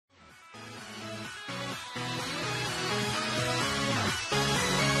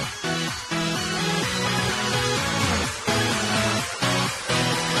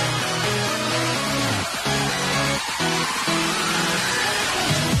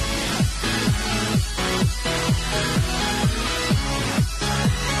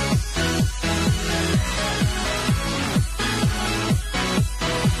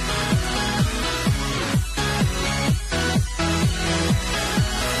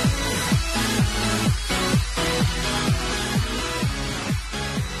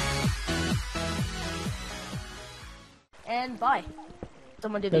bye.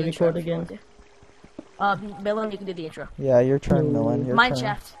 Someone do the intro. Again. Millen, you can do the intro. Yeah, your turn, Millen. Your turn.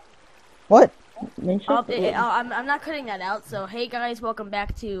 Mineshaft. What? I'm not cutting that out. So hey guys, welcome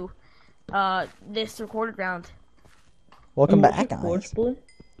back to this recorded round. Welcome back, guys.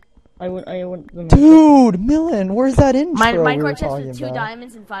 I want Dude, Millen, where's that intro? My card chest is 2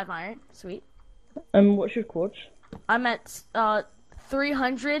 diamonds and 5 iron. Sweet. What's your quotes? I'm at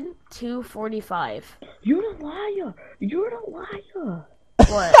 300 to 45. You're a liar. You're a liar.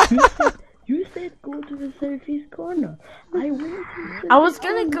 What? You said go to the southeast corner. I was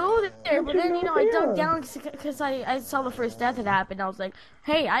gonna go there, but then I dug down because I saw the first death that happened. I was like,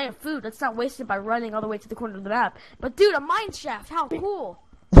 hey, I have food. Let's not waste it by running all the way to the corner of the map. But dude, a mine shaft. How cool!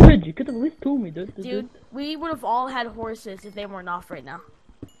 Dude, you could have at least told me, dude. Dude, we would have all had horses if they weren't off right now.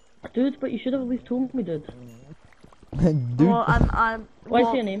 Dude, but you should have at least told me, dude. Dude. Well, I'm.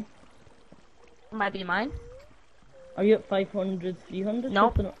 What's your name? Might be mine. Are you at 500, 300?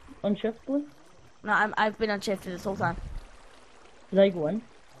 Nope. Unshiftable? No, I've been unshifted this whole time. Did I go in?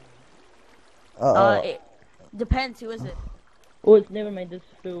 It depends. Who is it? Oh, it's never mind. It's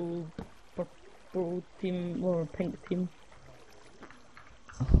full purple team or pink team.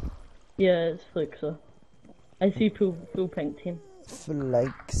 Yeah, it's Flexer. I see full pink team.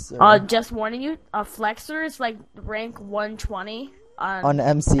 Flexer. Just warning you. Flexer is like rank 120 on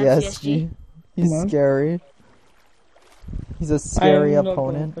MCSG. He's scary. He's a scary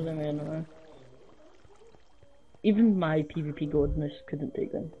opponent. Even my PvP godness couldn't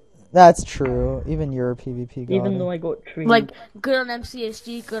take them. That's true. Even your PvP god. Even though I got trained. Like, good on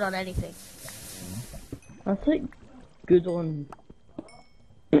MCSG, good on anything. That's like good on...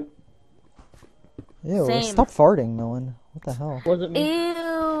 Ew, Same. Stop farting, Millen. What the hell? Was it me? Ew.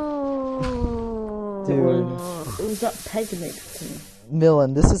 Dude. It was that peg next to me.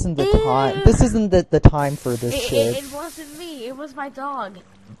 Millen, this isn't the time. This isn't the time for this shit. It wasn't me. It was my dog.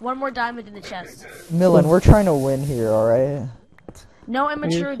 One more diamond in the chest. Millen, we're trying to win here, alright? No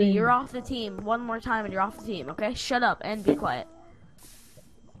immaturity. You're off the team. One more time and you're off the team, okay? Shut up and be quiet.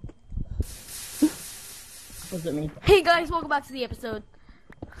 What does it mean? Hey guys, welcome back to the episode.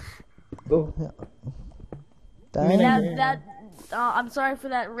 Oh. I'm sorry for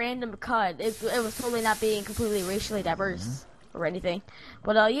that random cut. It was totally not being completely racially diverse or anything.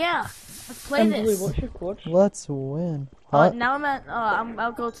 But yeah, let's play this. What's your coach? Let's win. Now I'm at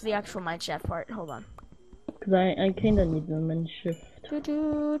I'll go to the actual mineshaft part. Hold on. Cause I kinda need the mineshaft.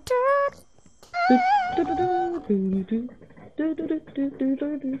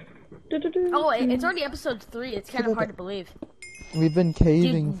 Oh, it's already episode 3. It's kind of hard to believe. We've been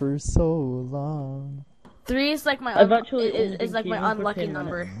caving for so long. 3 is like my is like my unlucky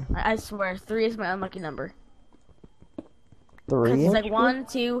number. I swear, 3 is my unlucky number. 3? It's like 1,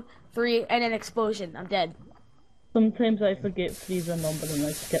 2, 3, and an explosion. I'm dead. Sometimes I forget 3's a number and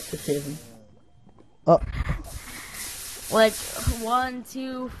I skip to 7. Like 1,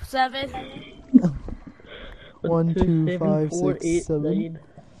 2, 7. 1, 2, 5, 6, 7. 9.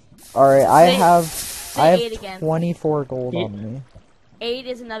 Alright, I have 24 gold 8. on me. 8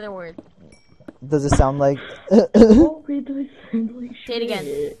 is another word. Does it sound like... Oh, wait, does it sound like Say it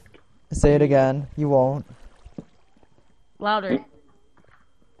again. Say it again. You won't. Louder.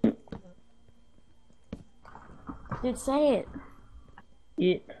 Dude, say it.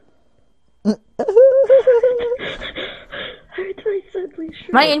 8.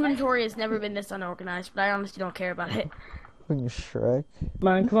 My inventory has never been this unorganized, but I honestly don't care about it. Fucking Shrek.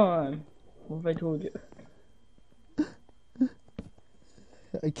 Man, come on. What have I told you?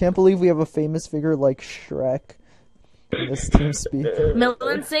 I can't believe we have a famous figure like Shrek in this team speak.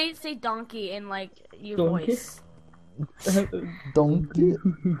 Millen, say donkey in like your voice. Donkey.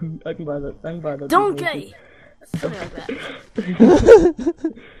 I can buy that. Donkey. Something like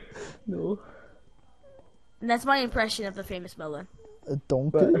that. No. And that's my impression of the famous Millen. A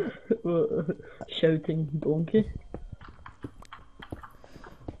donkey. Shouting donkey.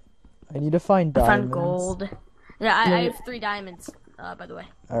 I need to find diamonds. I found gold. Yeah, I have 3 diamonds. By the way.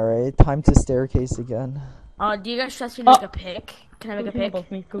 Alright, time to staircase again. Do you guys trust me to make a pick? Can I make a pick?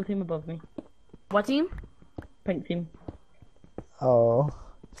 Above me. Go team above me. What team? Pink team. Oh.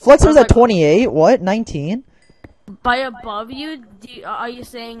 Flexer's at 28? What? 19? By above you? Are you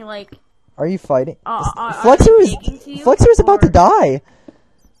saying like... Are you fighting? Flexer is about to die.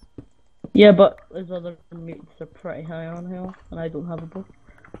 Yeah, but his other mates are pretty high on health, and I don't have a bow.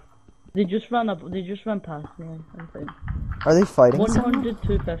 They just ran past me. I'm fine. Are they fighting? 100,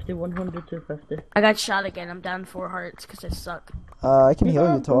 250, 100, 250. I got shot again. I'm down 4 hearts because I suck. I can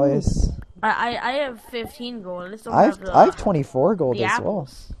heal you twice. I have 15 gold. I have 24 gold as well.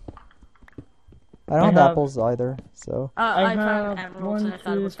 I don't I have have- apples either, so. I found have emeralds and I 1,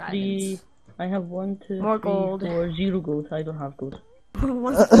 thought it 2, was 3. diamonds. I have 1, 2, More 3, gold. 4, 0 gold. I don't have gold.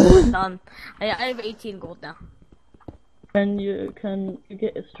 Once the gold is done, I have 18 gold now. Can you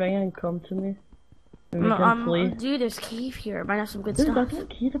get a string and come to me? And we can play. Dude, there's cave here. Might have some good Dude, I stuff. don't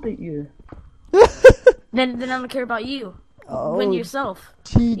care about you. Then I don't care about you. Oh, Win yourself.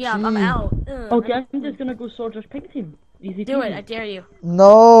 GG. Yeah, I'm out. Okay, I'm just gonna go Soldier's pink team. Easy Do it. peasy. I dare you.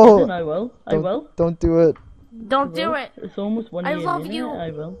 No! Listen, I will. I will. Don't do it. Don't do it. It's almost 1 I a.m. love innit? you.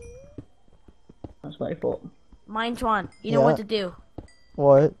 I will. That's what I thought. Mind Chuan, you know Yeah. what to do.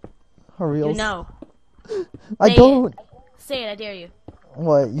 What? Hurry You else. know. I Say don't. Say it. I dare you.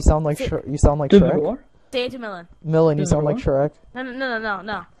 What? You sound like you sound like Do the Shrek. roar. Say it to Millen. Millen, you Do the sound like roar? Shrek.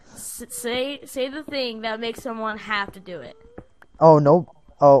 No. Say the thing that makes someone have to do it. Oh no.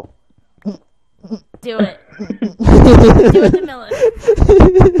 Oh. Do it. Do it to Millen.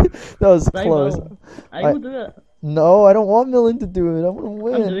 That was I close. will. I will do it. No, I don't want Millen to do it. I want to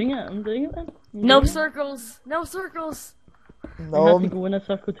win. I'm doing it. I'm doing it then. I'm No doing it. circles. No circles. I No, have to go in a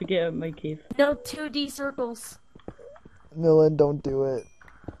circle to get out of my cave. No 2D circles. Millen, don't do it.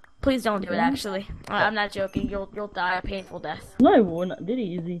 Please don't do it. Actually, I'm not joking. You'll die a painful death. No, I won't. Did it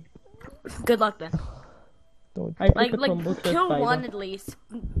easy. Good luck then. Don't. I took Like a tumble to a kill spider. one at least.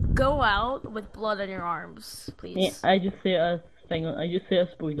 Go out with blood on your arms, Yeah, please. I just set a thing. I just set a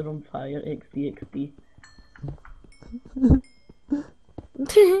spoiler on fire. XD.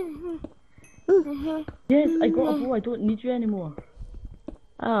 Yes, I got a bow. I don't need you anymore.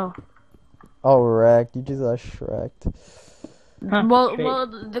 Oh. Oh, wrecked. You just got shreked. Well,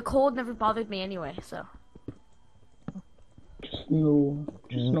 Straight. the cold never bothered me anyway, so. Just no.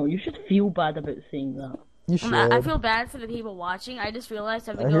 You should feel bad about saying that. You should. I feel bad for the people watching. I just realized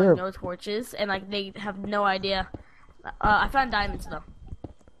I've been I going hear- no torches, and like they have no idea. I found diamonds though.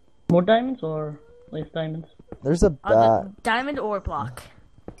 More diamonds or less diamonds? There's a The bat. diamond ore block.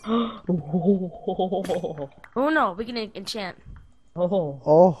 Oh. Oh no, we can enchant. Oh.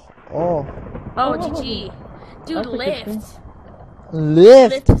 Oh, Oh. GG. Dude, That's a good thing. lift.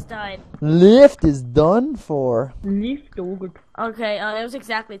 Lift. Lift just died. Lift is done for. Leaf dog. Okay, it was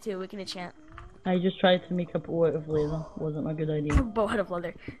exactly 2. We can enchant. I just tried to make a bow out of leather. Wasn't a good idea. Bow out of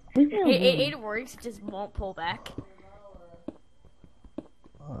leather. Leave me alone. It works, it just won't pull back.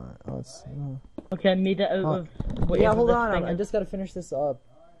 Alright, let's see. Okay, I made it out of. Yeah, whatever hold this on. thing I is. just gotta finish this up.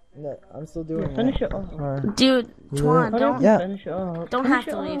 No, I'm still doing it. Finish it off. Alright. Dude, Tuan, Yeah. don't Yeah. Finish it up. don't Finish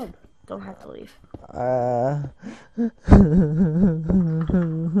have to it leave. up. Don't have to leave.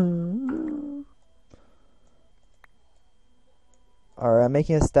 Alright, I'm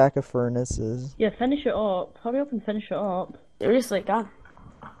making a stack of furnaces. Yeah, finish it up. Hurry up and finish it up. Seriously, God.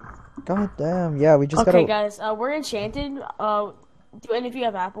 God damn. Yeah, we just Okay, gotta. guys, we're enchanted. Do any of you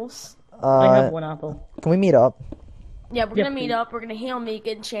have apples? I have 1 apple. Can we meet up? Yeah, we're Yeah, gonna meet please. up. We're gonna heal me,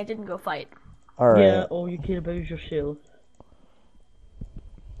 get enchanted, and go fight. Alright. Yeah, all you care about is yourself.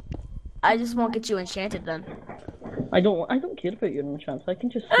 I just won't get you enchanted then. I don't care about your enchants. I can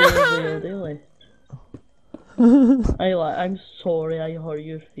just stay there daily. I'm sorry I hurt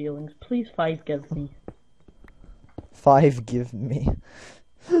your feelings. Please 5 give me. 5 give me.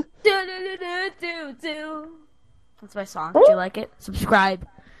 Do, do, do, do, do, do. That's my song. Do you like it? Subscribe.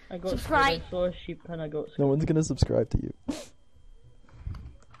 I got Subscribe. scared. I saw a sheep and I got scared. No one's gonna subscribe to you.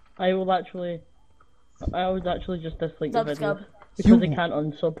 I would actually just dislike the video. Subscribe. Because You- I can't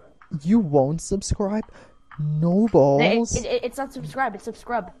unsub. You won't subscribe? No balls? It's not subscribe. It's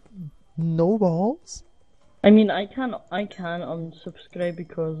subscribe. No balls? I mean, I can unsubscribe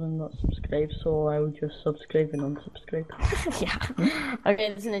because I'm not subscribed, so I will just subscribe and unsubscribe. Yeah. Okay,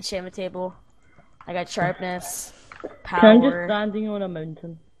 this is an enchantment table. I got sharpness, I'm just power, standing on a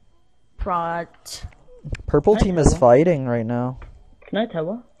mountain. prod. Purple Hi, team is Noah. fighting right now. Can I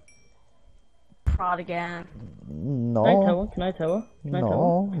tower? Prod again. No. Can I tower? Can I tower? Can I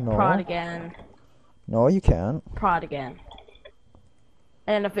tower? No, Prod no. again. No, you can't. Prod again.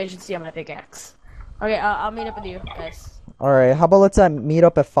 And efficiency on my pickaxe. Okay, I'll meet up with you guys. Alright, how about let's meet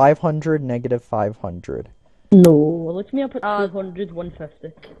up at 500, negative 500. No, let's me up at Uh, 200,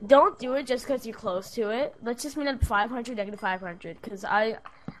 150. Don't do it just because you're close to it. Let's just meet at 500, negative 500. Because I'm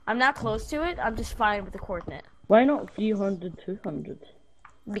not close to it. I'm just fine with the coordinate. Why not 300, 200?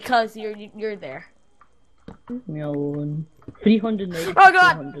 Because you're there. Leave me alone. 300, negative Oh,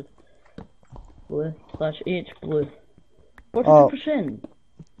 God! 200. Blue, slash H, blue. 42%.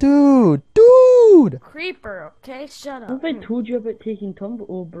 Dude! Creeper, okay? Shut What up. have I told you about taking tumble?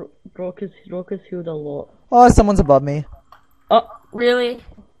 Oh, Brock has healed a lot. Oh, someone's above me. Oh, Really?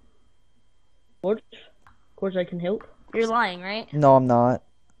 Corge, I can help. You're lying, right? No, I'm not.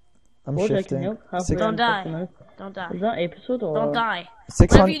 I'm What, I can shifting. help? Halfway Six, Don't in die. 50 minutes. Don't die. Is that episode or? Don't die.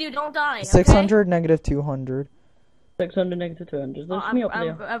 six Whatever you hundred, do, don't die. Okay? 600 negative 200. 600 negative 200. Oh, Let's meet up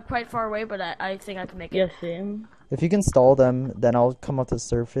there. I'm quite far away, but I think I can make it. Yeah, same. If you can stall them, then I'll come up to the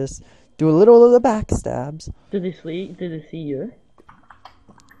surface. Do a little of the backstabs. Did they sleep? Did they see you?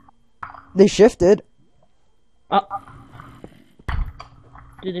 They shifted.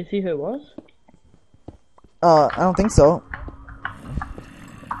 Did they see who it was? I don't think so.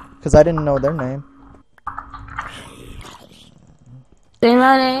 Because I didn't know their name. Say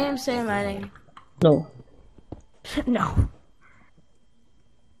my name. Say my name. No. No.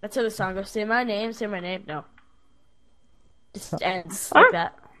 That's how the song goes. Say my name. Say my name. No. Just ends like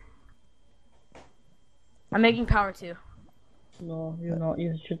that. I'm making power 2. No, you're not.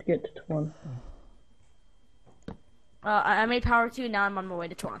 You should get to 1. I made power 2. Now I'm on my way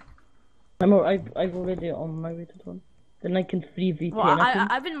to Twan. I've already on my way to 1. Then I can 3v10. Well,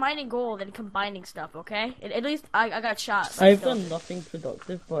 I've been mining gold and combining stuff. Okay. At least I got shot. I've done nothing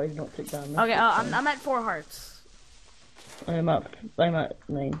productive, but I've not took damage. Okay. I'm at 4 hearts. I'm at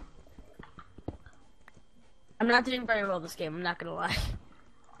 9. I'm not doing very well this game. I'm not gonna lie.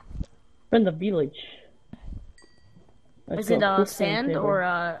 We're in the village. Is it sand or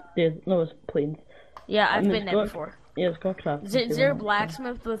No, it's plains. Yeah, I've And been it's there got- before. Yeah, it's got craft. Is there a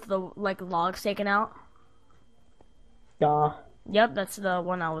blacksmith with the logs taken out? Yeah. Yep, that's the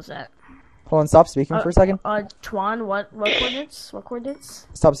one I was at. Hold on, stop speaking for a second. Twan, what coordinates? What coordinates?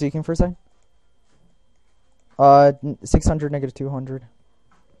 Stop speaking for a second. 600 negative 200.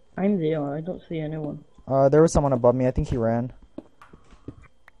 I'm there. I don't see anyone. There was someone above me. I think he ran.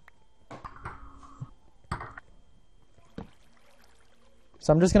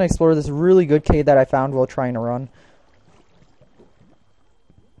 So I'm just gonna explore this really good cave that I found while trying to run.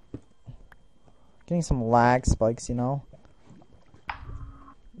 Getting some lag spikes, you know.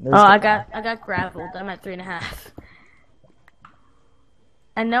 I got graveled. I'm at 3.5.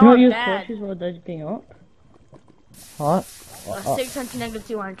 And no, No, I'm use bad. torches while that's being up. Huh? 600 negative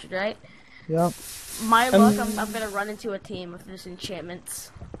 200, right? Yep. My luck, I'm gonna run into a team with this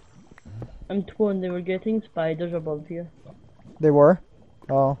enchantments. I'm torn. They were getting spiders above here. They were?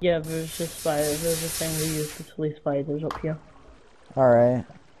 Oh. Yeah, there's just spiders. There's a thing we use to slay spiders up here. Alright.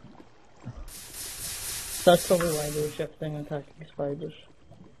 That's probably why they were shifting and attacking spiders.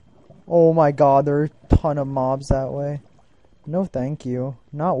 Oh my god, there are a ton of mobs that way. No thank you.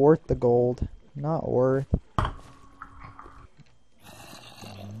 Not worth the gold. Not worth.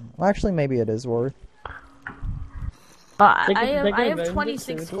 Well, actually, maybe it is worth. I have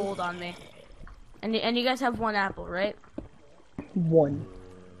 26 gold on me. And you guys have 1 apple, right? 1.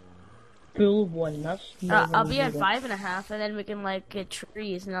 Full 1. That's I'll be at 5.5, and then we can get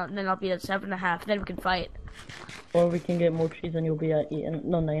trees, and then I'll be at 7.5, then we can fight. Or we can get more trees and you'll be at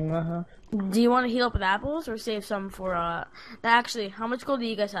 9.5. Do you want to heal up with apples or save some for Actually, how much gold do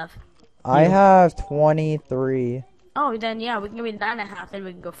you guys have? I have 23. Oh, then yeah, we can give me 9.5, then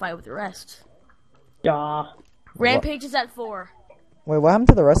we can go fight with the rest. Yeah. Rampage is at 4. Wait, what happened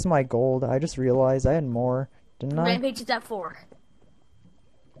to the rest of my gold? I just realized I had more, didn't I? Rampage is at 4.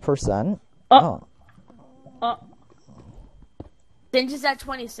 Percent? Oh. Singe is at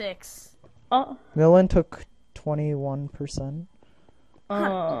 26. Millen took 21%.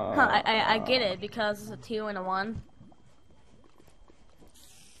 I get it because it's a 2 and a 1.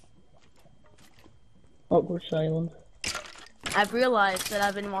 Awkward silence. I've realized that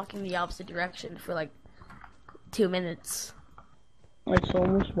I've been walking the opposite direction for 2 minutes. It's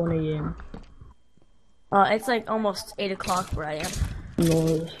almost 1 a.m. It's almost 8 o'clock where I am. No,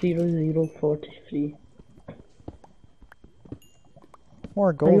 it's 00:43.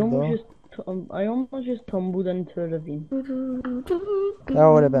 More gold, though. I almost just tumbled into a ravine. That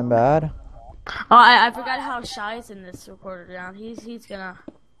would have been bad. Oh, I forgot how Shy's in this recorder down. He's gonna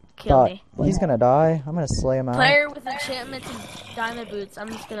kill me. He's gonna die. I'm gonna slay him out. Player with enchantments and diamond boots. I'm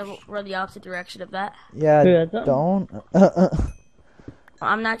just gonna run the opposite direction of that. Yeah, don't.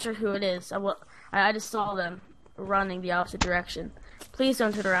 I'm not sure who it is. I just saw them running the opposite direction. Please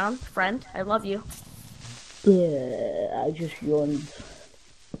don't turn around, friend. I love you. Yeah, I just yawned.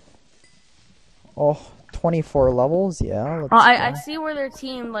 Oh, 24 levels? Yeah, let's I see where their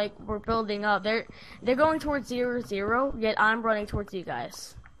team, we're building up. They're going towards 0-0, yet I'm running towards you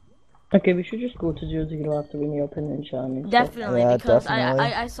guys. Okay, we should just go to 0-0 after we meet up in enchantment. Definitely, Yeah, because definitely.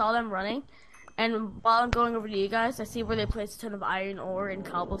 I saw them running, and while I'm going over to you guys, I see where they placed a ton of iron ore and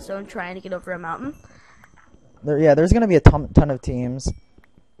cobblestone trying to get over a mountain. There's gonna be a ton of teams.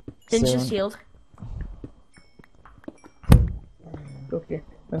 Didn't soon. just healed. Okay.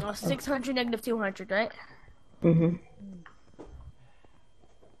 600 negative 200, right? Mm-hmm.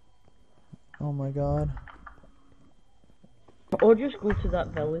 Oh my god. Or just go to that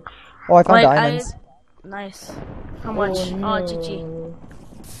village. Oh, I found Wait, diamonds. Nice. How much? Oh, no. GG.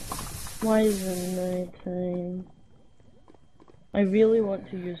 Why is it nighttime? I really want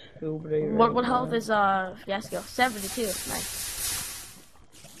to use full bright right What health now. is Fiasco? 72. Nice.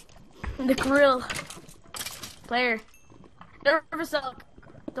 The grill. Player. Nervous Silk.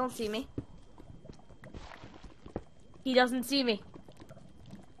 Don't see me. He doesn't see me.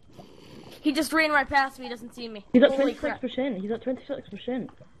 He just ran right past me. He doesn't see me. He's at Holy crap. 26%. He's at 26%.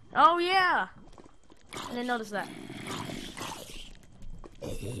 Oh yeah. I didn't notice that.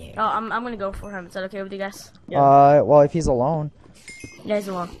 Oh, I'm gonna go for him. Is that okay with you guys? Yeah. Well, if he's alone. Yeah, he's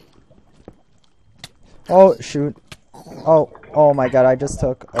alone. Oh, shoot. Oh my god, I just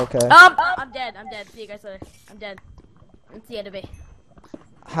took. Okay. I'm dead. I'm dead. See you guys later. I'm dead. It's the end of me.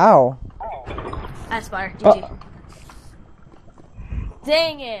 How? Aspire. GG.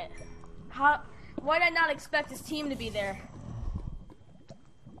 Dang it. Why did I not expect his team to be there?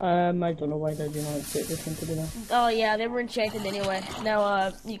 I don't know why did you not expect this one to be there. Oh yeah, they were enchanted anyway.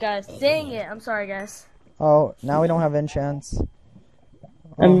 No, you guys. Dang it. I'm sorry, guys. Oh, now we don't have enchants.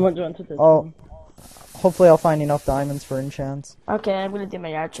 And what do you want to do? Oh. Hopefully I'll find enough diamonds for enchants. Okay, I'm gonna do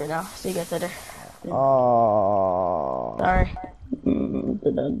my outro now. See you guys later. Oh. Sorry.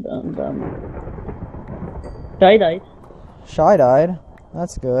 Guy died. Shy died.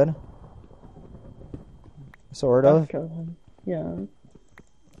 That's good. Sort of. Killed him. Yeah.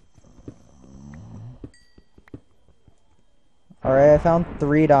 Alright, I found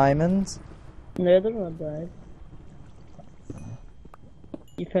 3 diamonds. The other one died.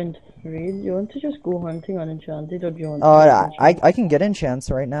 You found 3. Do you want to just go hunting unenchanted, or do you want? I can get enchants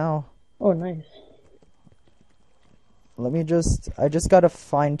right now. Oh, nice. I just gotta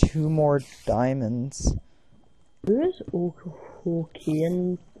find 2 more diamonds. Who is okay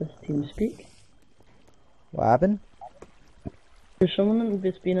in this TeamSpeak? What happened? There's someone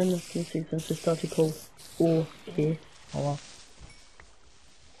that's been in this TeamSpeak since they started called OK. Hold on.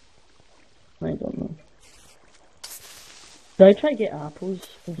 I don't know. Did I try to get apples?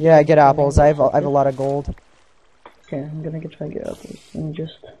 Yeah, get apples. I have a lot of gold. Okay, I'm gonna try to get apples and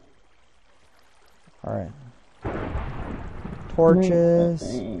just. Alright. Torches.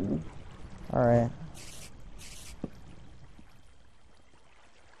 Alright.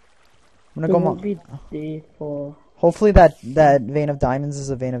 I'm gonna go be day for. Hopefully that vein of diamonds is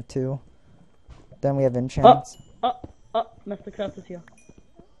a vein of 2. Then we have enchants. Mr. Craft is here.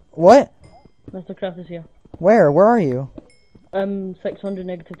 What? Mr. Craft is here. Where? Where are you? 600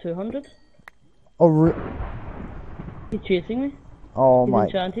 negative 200. Oh, He's chasing me. oh He's my.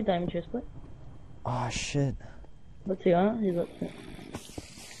 enchanted diamond chestplate. Oh shit. What's he at? He's at.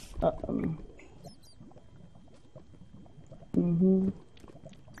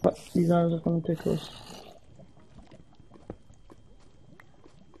 But these arrows are coming too close.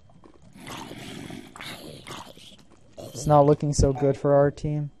 It's not looking so good for our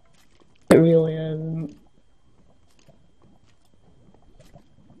team. It really isn't.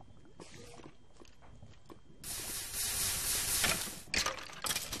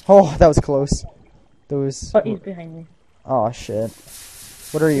 Oh, that was close. Those. But he's behind me. Oh shit.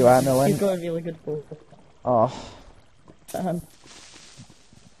 What are you at, He's Millen? got a really good bow. Oh. At him.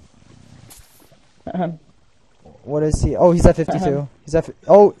 What is he? Oh, he's at 52. He's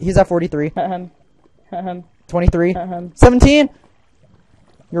at 43. At him. 23. 17.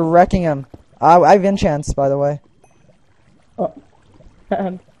 You're wrecking him. I have enchants, by the way. Oh. At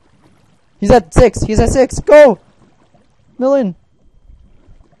him. He's at 6. He's at 6. Go! Millen.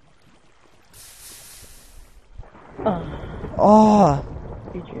 Oh.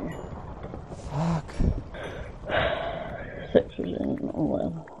 GG. Fuck. 6 was in. Oh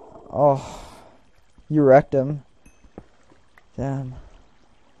well. Oh. You wrecked him. Damn.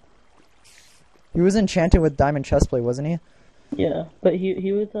 He was enchanted with diamond chestplate, wasn't he? Yeah, but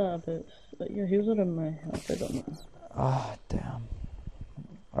he was a bit. Yeah, he was around my house. I don't know. Ah, damn.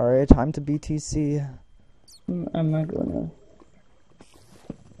 Alright, time to BTC. I'm not gonna.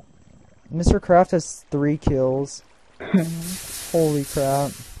 Mr. Kraft has 3 kills. Holy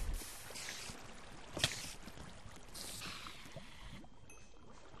crap.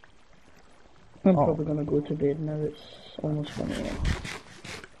 I'm probably gonna go to bed now. It's almost 1 a.m.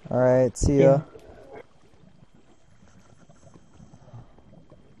 Alright, see ya. Yeah.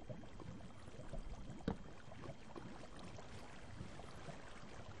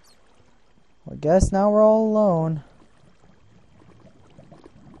 I guess now we're all alone.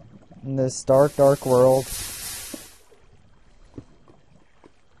 In this dark, dark world.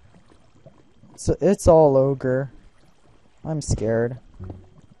 So it's all ogre. I'm scared.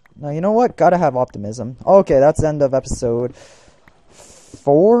 No, you know what? Gotta have optimism. Okay, that's the end of episode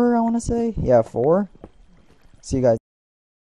 4, I want to say. Yeah, 4. See you guys.